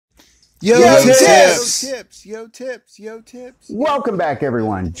Yo, tips! Yo tips! Welcome back,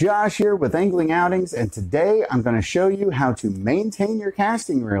 everyone. Josh here with Angling Outings, and today I'm going to show you how to maintain your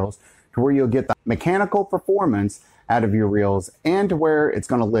casting reels to where you'll get the mechanical performance out of your reels and to where it's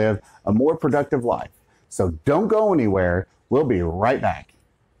going to live a more productive life. So don't go anywhere. We'll be right back.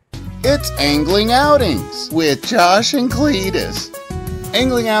 It's Angling Outings with Josh and Cletus.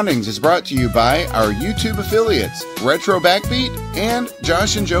 Angling Outings is brought to you by our YouTube affiliates, Retro Backbeat and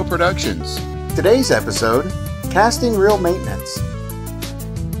Josh and Joe Productions. Today's episode, casting reel maintenance.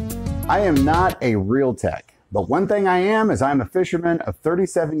 I am not a reel tech, but one thing I am is I'm a fisherman of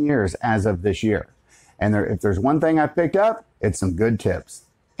 37 years as of this year. And if there's one thing I've picked up, it's some good tips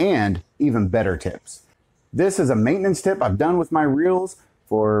and even better tips. This is a maintenance tip I've done with my reels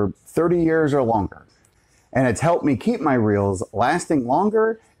for 30 years or longer. And it's helped me keep my reels lasting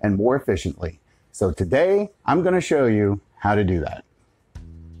longer and more efficiently. So today, I'm going to show you how to do that.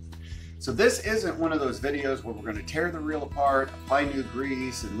 So this isn't one of those videos where we're going to tear the reel apart, apply new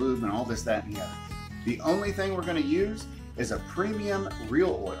grease and lube and all this, that, and the other. The only thing we're going to use is a premium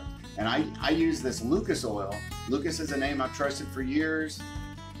reel oil. And I use this Lucus Oil. Lucus is a name I've trusted for years.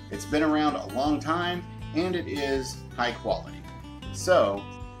 It's been around a long time, and it is high quality. So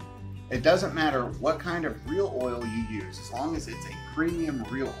it doesn't matter what kind of reel oil you use, as long as it's a premium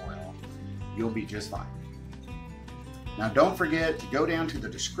reel oil, you'll be just fine. Now don't forget to go down to the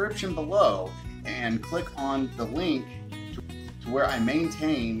description below and click on the link to where I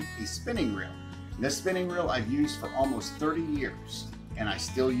maintain a spinning reel. This spinning reel I've used for almost 30 years and I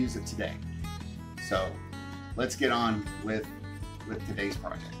still use it today. So let's get on with today's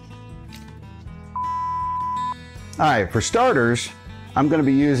project. All right, for starters, I'm going to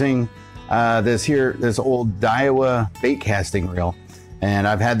be using this old Daiwa bait casting reel, and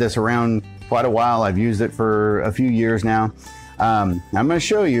I've had this around quite a while. I've used it for a few years now. I'm going to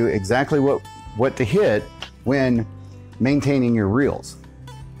show you exactly what to hit when maintaining your reels.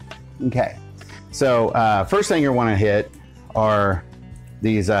 Okay, so first thing you want to hit are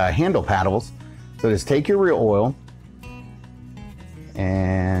these handle paddles. So just take your reel oil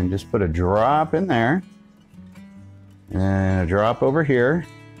and just put a drop in there and a drop over here.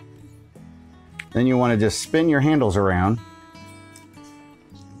 Then you want to just spin your handles around.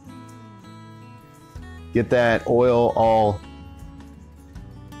 Get that oil all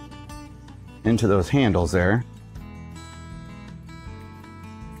into those handles there.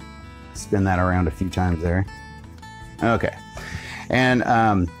 Spin that around a few times there. Okay. And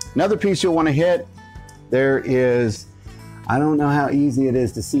another piece you'll want to hit, there is, I don't know how easy it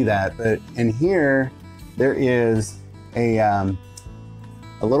is to see that, but in here, there is a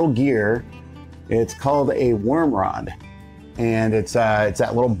little gear. It's called a worm rod, and it's that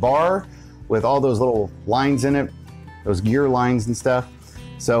little bar with all those little lines in it, those gear lines and stuff.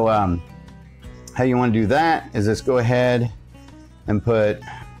 So how you want to do that is just go ahead and put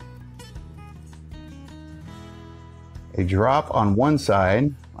a drop on one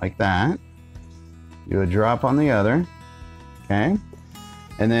side like that, do a drop on the other, okay,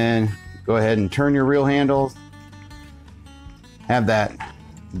 and then go ahead and turn your reel handles, have that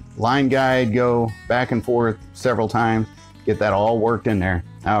line guide go back and forth several times, get that all worked in there.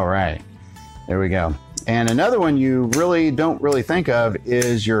 All right, there we go. And another one you don't really think of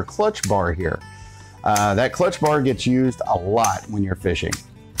is your clutch bar here. That clutch bar gets used a lot when you're fishing.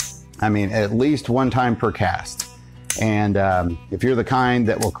 I mean, at least one time per cast. And if you're the kind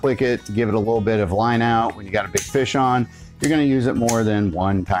that will click it to give it a little bit of line out when you got a big fish on, you're going to use it more than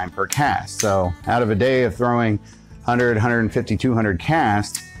one time per cast. So out of a day of throwing 100, 150, 200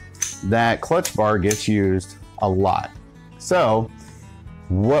 casts, that clutch bar gets used a lot. So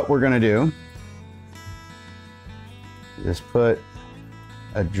what we're going to do is just put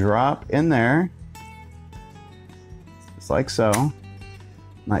a drop in there, just like so.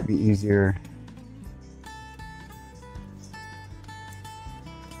 Might be easier.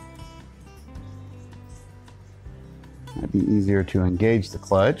 Might be easier to engage the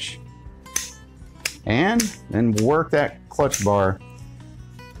clutch. And then work that clutch bar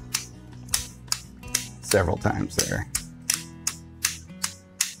several times there.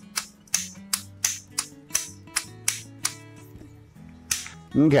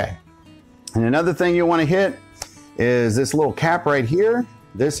 Okay, and another thing you want to hit is this little cap right here.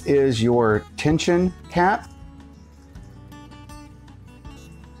 This is your tension cap.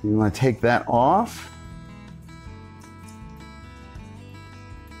 You want to take that off.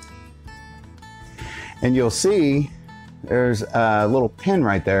 And you'll see there's a little pin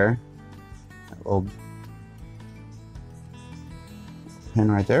right there. A little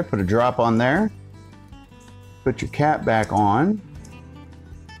pin right there. Put a drop on there. Put your cap back on.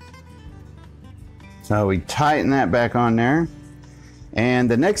 So we tighten that back on there. And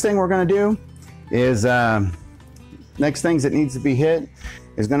the next thing we're going to do is, next things that needs to be hit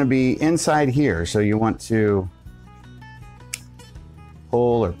is going to be inside here. So you want to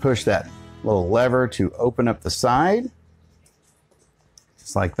pull or push that little lever to open up the side,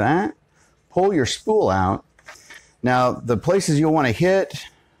 just like that. Pull your spool out. Now the places you'll want to hit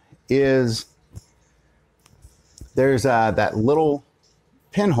is, there's that little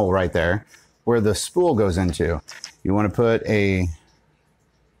pinhole right there where the spool goes into. You want to put a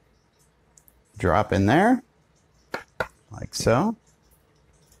drop in there, like so.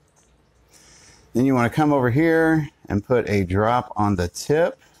 Then you want to come over here and put a drop on the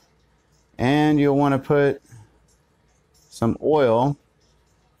tip, and you'll want to put some oil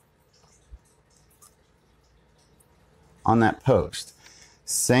on that post.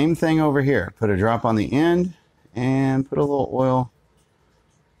 Same thing over here. Put a drop on the end and put a little oil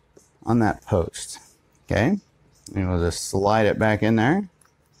on that post. Okay, and we'll just slide it back in there,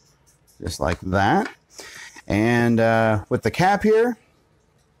 just like that. And with the cap here,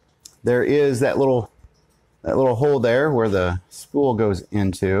 there is that little hole there where the spool goes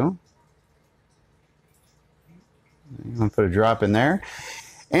into. I'm going to put a drop in there.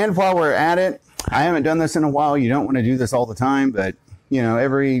 And while we're at it, I haven't done this in a while. You don't want to do this all the time, but you know,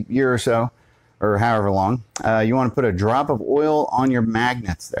 every year or so, or however long, you want to put a drop of oil on your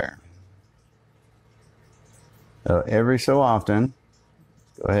magnets there. So every so often,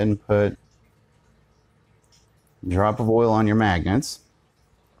 go ahead and put a drop of oil on your magnets.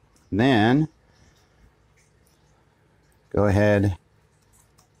 Then go ahead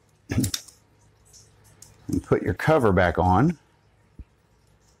and put your cover back on,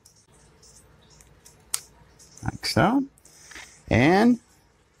 like so. And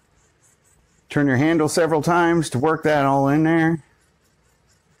turn your handle several times to work that all in there.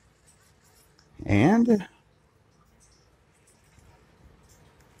 And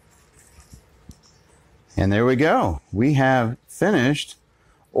there we go. We have finished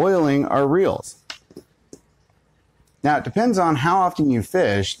oiling our reels. Now it depends on how often you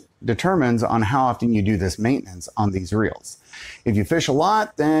fish, determines on how often you do this maintenance on these reels. If you fish a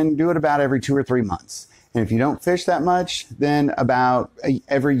lot, then do it about every 2 or 3 months. And if you don't fish that much, then about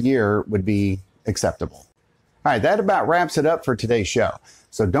every year would be acceptable. All right, that about wraps it up for today's show.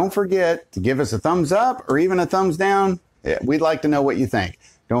 So don't forget to give us a thumbs up or even a thumbs down. We'd like to know what you think.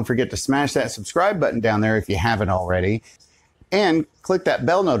 Don't forget to smash that subscribe button down there if you haven't already. And click that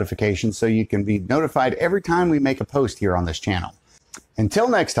bell notification so you can be notified every time we make a post here on this channel. Until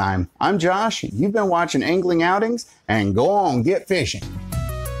next time, I'm Josh. You've been watching Angling Outings, and go on, get fishing.